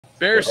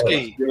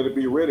Bearski, Good to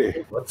be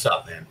ready. What's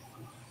up, man?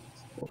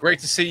 great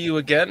to see you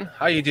again.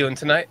 How you doing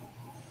tonight?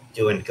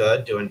 Doing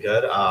good.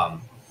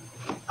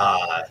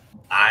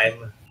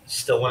 I'm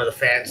still one of the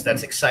fans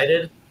that's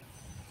excited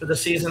for the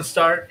season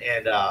start,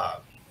 and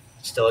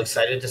still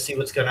excited to see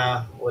what's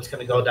gonna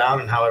go down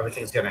and how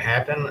everything's gonna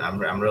happen.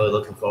 I'm really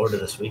looking forward to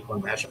this week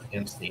 1 matchup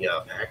against the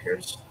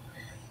Packers,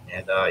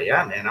 and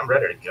yeah, man, I'm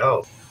ready to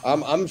go.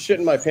 I'm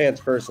shitting my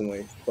pants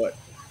personally, but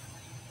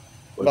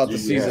about the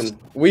season. Yes.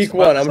 Week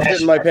 1, I'm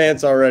shitting my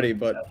pants already,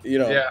 but you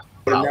know. Yeah.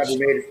 But it never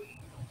made it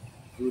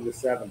through the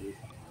 70s.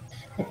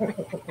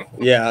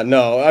 Yeah,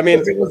 no. I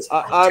mean, it was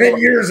I'm 10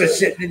 years of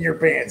shitting in your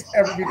pants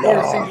before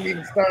the season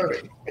even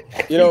started.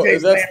 You know,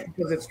 that's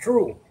because it's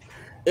true.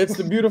 It's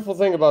the beautiful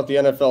thing about the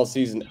NFL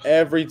season.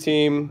 Every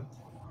team,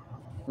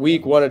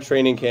 week 1 of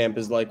training camp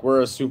is like,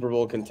 we're a Super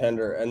Bowl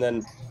contender. And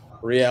then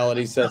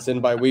reality sets in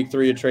by week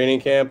 3 of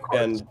training camp,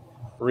 and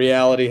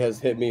reality has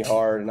hit me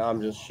hard, and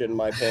I'm just shitting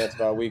my pants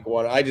about week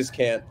 1. I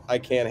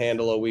can't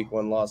handle a week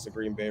 1 loss to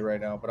Green Bay right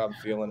now, but I'm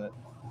feeling it.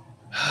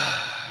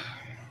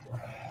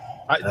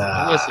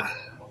 Listen,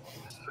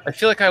 I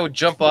feel like I would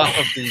jump off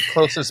of the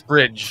closest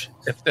bridge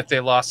if they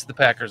lost to the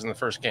Packers in the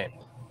first game.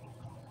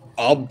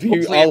 I'll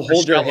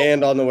hold your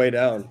hand on the way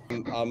down.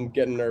 I'm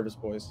getting nervous,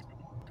 boys.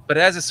 But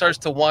as it starts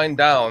to wind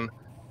down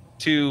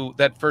to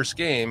that first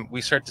game, we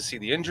start to see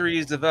the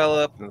injuries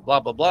develop and the blah,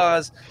 blah,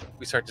 blahs.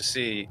 We start to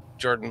see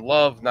Jordan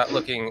Love not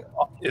looking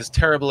as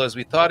terrible as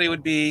we thought he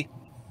would be.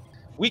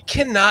 We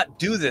cannot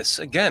do this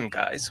again,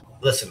 guys.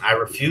 Listen, I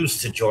refuse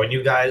to join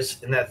you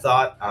guys in that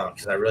thought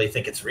because I really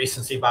think it's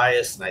recency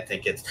bias, and I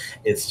think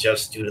it's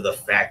just due to the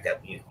fact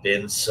that we've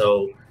been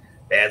so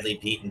badly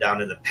beaten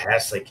down in the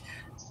past. Like,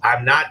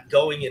 I'm not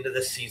going into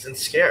this season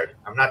scared.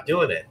 I'm not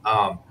doing it.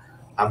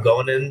 I'm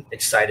going in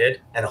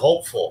excited and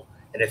hopeful.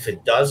 And if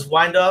it does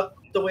wind up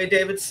the way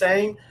David's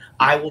saying,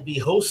 I will be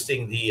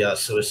hosting the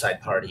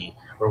suicide party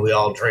where we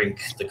all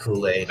drink the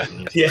Kool-Aid.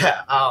 And,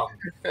 yeah,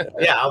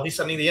 I'll be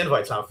sending the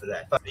invites out for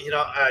that. But you know,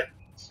 I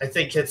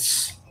think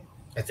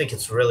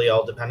it's really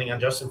all depending on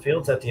Justin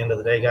Fields at the end of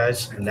the day,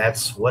 guys, and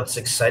that's what's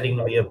exciting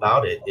to me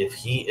about it. If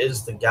he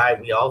is the guy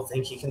we all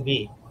think he can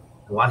be,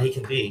 want he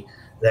can be,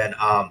 then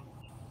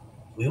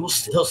we will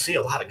still see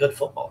a lot of good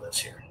football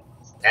this year.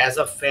 As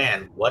a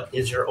fan, what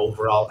is your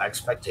overall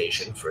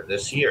expectation for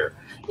this year?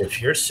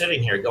 If you're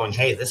sitting here going,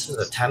 hey, this is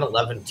a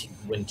 10-11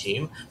 win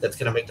team that's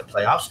going to make the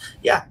playoffs,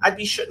 yeah, I'd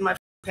be shitting my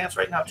pants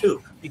right now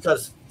too,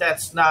 because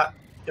that's not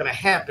going to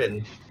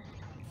happen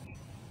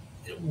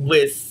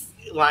with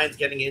Lions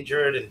getting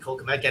injured and Cole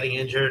Kmet getting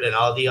injured and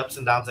all the ups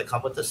and downs that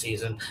come with the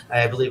season.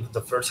 I believe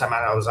the first time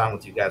I was on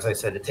with you guys, I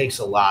said it takes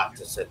a lot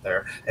to sit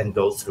there and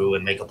go through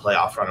and make a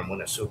playoff run and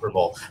win a Super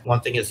Bowl. One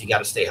thing is you got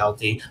to stay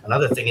healthy.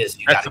 Another thing is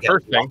you got to get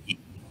lucky.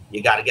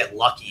 You got to get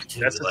lucky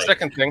too. That's the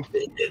second thing.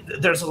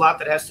 There's a lot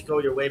that has to go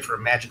your way for a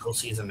magical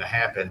season to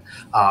happen.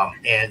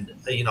 And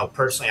you know,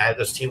 personally, I have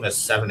this team as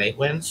 7-8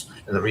 wins,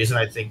 and the reason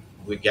I think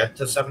we get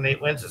to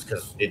 7-8 wins is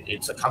because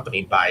it's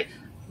accompanied by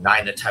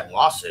 9 to 10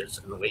 losses,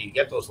 and the way you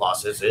get those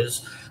losses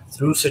is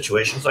through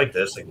situations like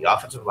this, like the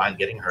offensive line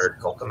getting hurt,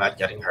 Cole Kmet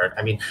getting hurt.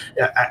 I mean,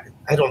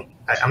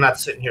 I'm not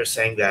sitting here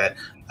saying that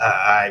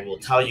I will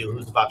tell you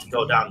who's about to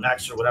go down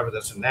next or whatever,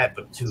 this and that,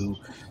 but to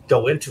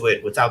go into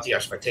it without the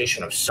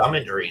expectation of some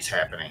injuries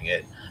happening,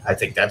 I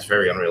think that's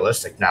very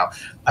unrealistic. Now,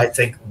 I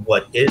think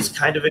what is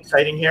kind of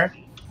exciting here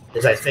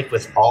is I think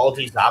with all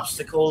these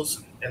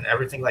obstacles and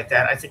everything like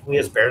that, I think we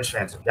as Bears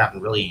fans have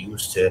gotten really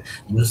used to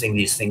using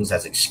these things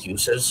as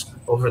excuses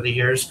over the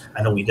years.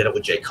 I know we did it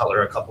with Jay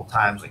Cutler a couple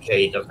times, like,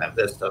 hey, he doesn't have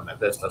this, doesn't have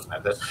this, doesn't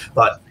have this.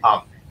 But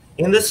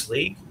in this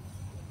league,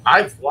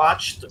 I've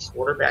watched the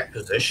quarterback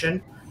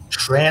position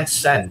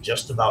transcend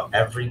just about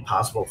every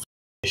possible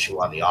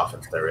issue on the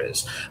offense there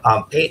is.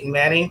 Peyton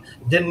Manning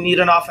didn't need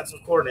an offensive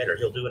coordinator.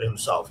 He'll do it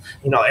himself.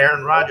 You know,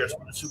 Aaron Rodgers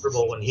won the Super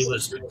Bowl when he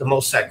was the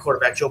most sacked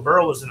quarterback. Joe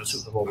Burrow was in a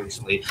Super Bowl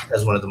recently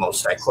as one of the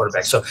most sacked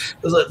quarterbacks. So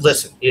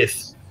listen,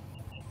 if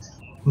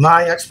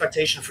my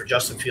expectation for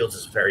Justin Fields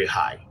is very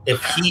high,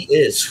 if he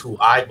is who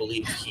I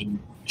believe he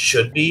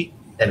should be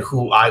and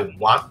who I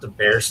want the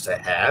Bears to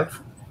have,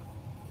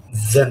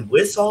 then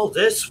with all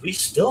this, we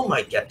still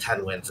might get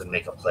 10 wins and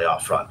make a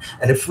playoff run.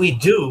 And if we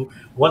do,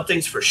 one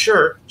thing's for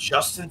sure,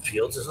 Justin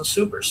Fields is a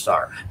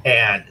superstar.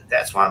 And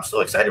that's why I'm so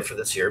excited for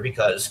this year,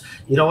 because,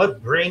 you know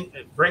what, bring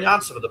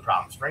on some of the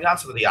problems, bring on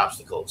some of the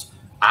obstacles.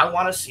 I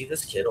want to see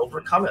this kid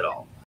overcome it all.